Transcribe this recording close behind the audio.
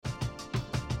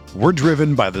We're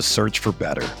driven by the search for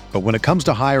better. But when it comes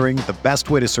to hiring, the best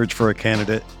way to search for a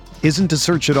candidate isn't to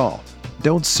search at all.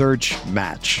 Don't search,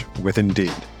 match with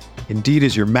Indeed. Indeed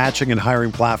is your matching and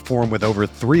hiring platform with over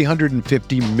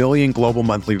 350 million global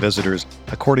monthly visitors,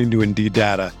 according to Indeed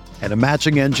data, and a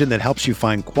matching engine that helps you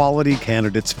find quality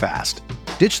candidates fast.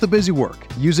 Ditch the busy work.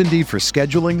 Use Indeed for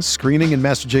scheduling, screening, and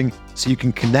messaging so you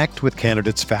can connect with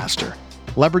candidates faster.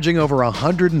 Leveraging over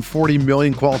 140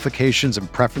 million qualifications and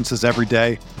preferences every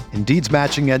day, Indeed's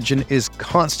matching engine is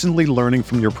constantly learning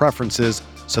from your preferences,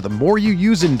 so the more you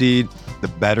use Indeed, the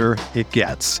better it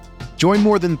gets. Join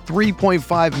more than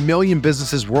 3.5 million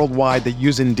businesses worldwide that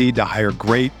use Indeed to hire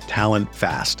great talent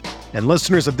fast. And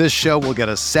listeners of this show will get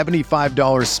a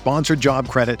 $75 sponsored job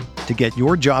credit to get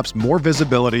your jobs more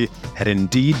visibility at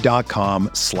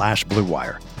Indeed.com/Blue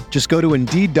Wire. Just go to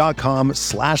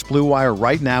Indeed.com/Blue Wire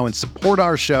right now and support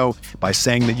our show by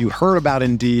saying that you heard about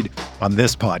Indeed on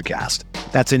this podcast.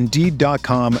 That's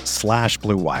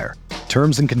Indeed.com/Blue Wire.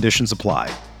 Terms and conditions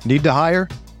apply. Need to hire?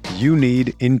 You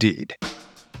need Indeed.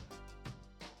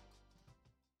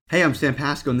 Hey, I'm Sam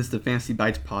Pasco, and this is the Fantasy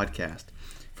Bites podcast.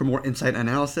 For more insight and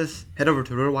analysis, head over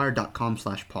to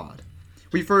rotowire.com/pod.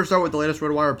 We first start with the latest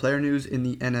RotoWire player news in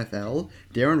the NFL.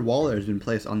 Darren Waller has been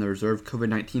placed on the reserve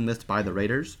COVID-19 list by the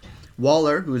Raiders.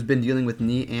 Waller, who has been dealing with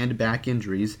knee and back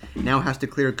injuries, now has to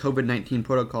clear COVID-19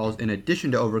 protocols in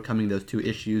addition to overcoming those two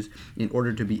issues in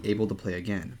order to be able to play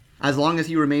again. As long as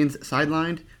he remains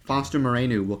sidelined, Foster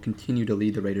Moreno will continue to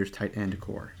lead the Raiders' tight end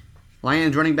core.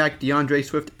 Lions running back DeAndre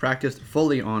Swift practiced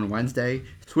fully on Wednesday.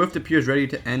 Swift appears ready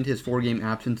to end his 4-game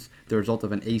absence, the result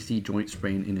of an AC joint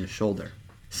sprain in his shoulder.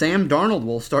 Sam Darnold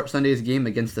will start Sunday's game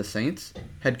against the Saints.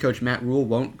 Head coach Matt Rule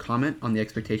won't comment on the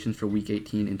expectations for Week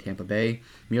 18 in Tampa Bay,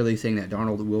 merely saying that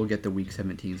Darnold will get the Week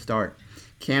 17 start.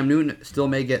 Cam Newton still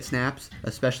may get snaps,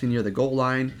 especially near the goal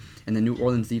line, and the New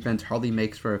Orleans defense hardly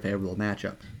makes for a favorable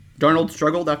matchup. Darnold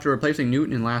struggled after replacing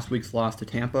Newton in last week's loss to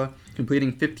Tampa,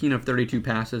 completing 15 of 32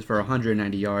 passes for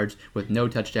 190 yards with no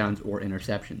touchdowns or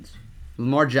interceptions.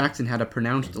 Lamar Jackson had a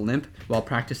pronounced limp while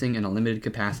practicing in a limited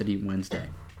capacity Wednesday.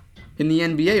 In the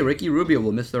NBA, Ricky Rubio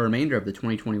will miss the remainder of the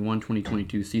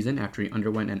 2021-2022 season after he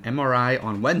underwent an MRI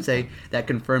on Wednesday that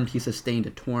confirmed he sustained a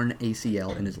torn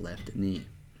ACL in his left knee.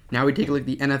 Now we take a look at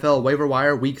the NFL waiver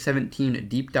wire Week 17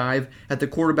 deep dive. At the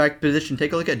quarterback position,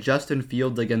 take a look at Justin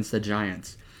Fields against the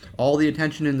Giants. All the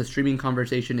attention in the streaming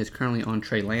conversation is currently on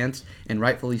Trey Lance, and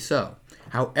rightfully so.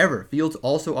 However, Fields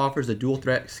also offers a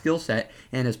dual-threat skill set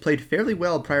and has played fairly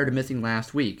well prior to missing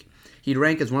last week. He'd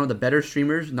rank as one of the better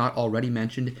streamers not already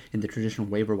mentioned in the traditional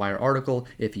waiver wire article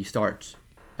if he starts.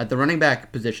 At the running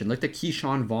back position, look at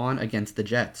Keyshawn Vaughn against the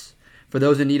Jets. For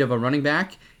those in need of a running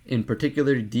back, in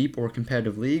particular deep or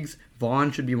competitive leagues,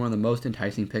 Vaughn should be one of the most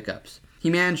enticing pickups. He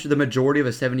managed the majority of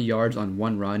his 70 yards on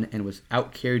one run and was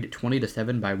outcarried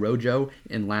 20-7 by Rojo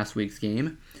in last week's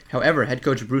game. However, head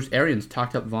coach Bruce Arians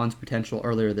talked up Vaughn's potential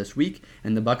earlier this week,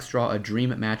 and the Bucs draw a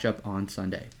dream matchup on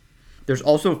Sunday. There's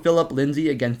also Phillip Lindsay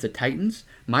against the Titans.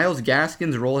 Myles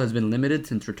Gaskin's role has been limited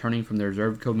since returning from the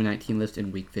reserve COVID-19 list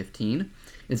in Week 15.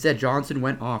 Instead, Johnson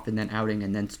went off in that outing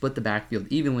and then split the backfield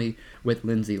evenly with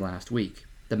Lindsay last week.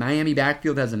 The Miami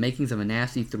backfield has the makings of a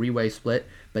nasty three-way split,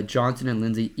 but Johnson and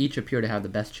Lindsay each appear to have the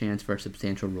best chance for a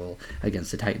substantial role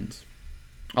against the Titans.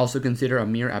 Also consider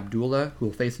Amir Abdullah, who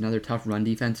will face another tough run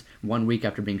defense 1 week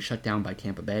after being shut down by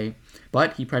Tampa Bay.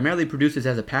 But he primarily produces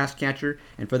as a pass catcher,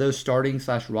 and for those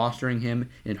starting/rostering him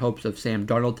in hopes of Sam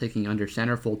Darnold taking under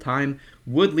center full-time,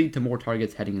 would lead to more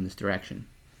targets heading in this direction.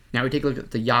 Now we take a look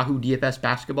at the Yahoo DFS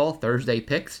basketball Thursday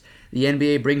picks. The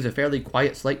NBA brings a fairly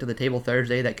quiet slate to the table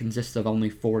Thursday that consists of only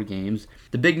 4 games.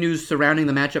 The big news surrounding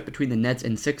the matchup between the Nets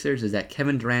and Sixers is that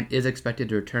Kevin Durant is expected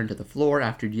to return to the floor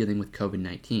after dealing with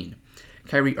COVID-19.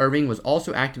 Kyrie Irving was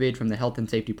also activated from the health and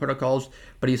safety protocols,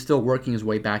 but he's still working his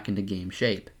way back into game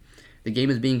shape. The game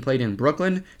is being played in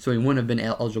Brooklyn, so he wouldn't have been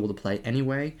eligible to play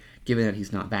anyway, given that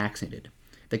he's not vaccinated.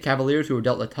 The Cavaliers, who were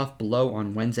dealt a tough blow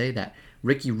on Wednesday that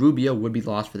Ricky Rubio would be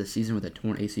lost for the season with a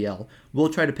torn ACL, will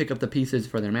try to pick up the pieces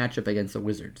for their matchup against the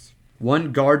Wizards.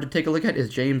 One guard to take a look at is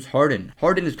James Harden.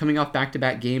 Harden is coming off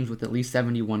back-to-back games with at least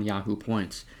 71 Yahoo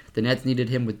points. The Nets needed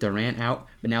him with Durant out,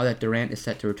 but now that Durant is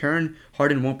set to return,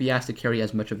 Harden won't be asked to carry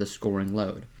as much of the scoring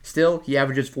load. Still, he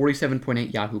averages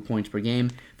 47.8 Yahoo points per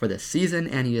game for the season,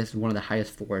 and he is one of the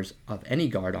highest floors of any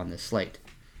guard on this slate.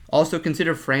 Also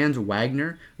consider Franz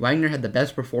Wagner. Wagner had the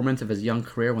best performance of his young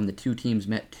career when the two teams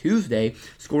met Tuesday,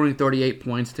 scoring 38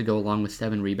 points to go along with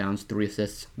 7 rebounds, 3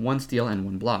 assists, 1 steal, and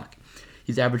 1 block.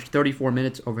 He's averaged 34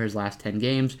 minutes over his last 10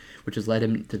 games, which has led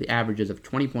him to the averages of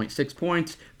 20.6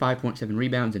 points, 5.7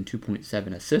 rebounds, and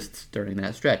 2.7 assists during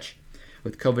that stretch.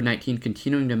 With COVID-19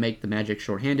 continuing to make the Magic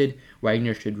shorthanded,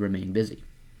 Wagner should remain busy.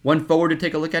 One forward to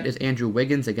take a look at is Andrew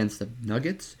Wiggins against the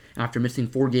Nuggets. After missing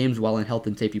 4 games while in health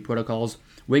and safety protocols,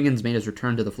 Wiggins made his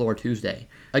return to the floor Tuesday.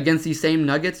 Against these same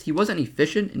Nuggets, he wasn't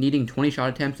efficient, needing 20 shot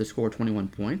attempts to score 21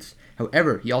 points.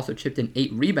 However, he also chipped in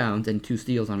 8 rebounds and 2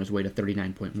 steals on his way to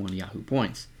 39.1 Yahoo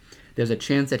points. There's a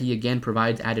chance that he again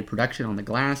provides added production on the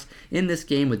glass in this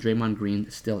game with Draymond Green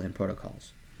still in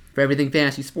protocols. For everything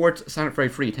fantasy sports, sign up for a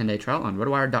free 10-day trial on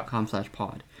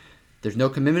rotowire.com/pod. There's no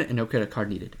commitment and no credit card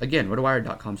needed. Again,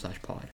 rotowire.com/pod.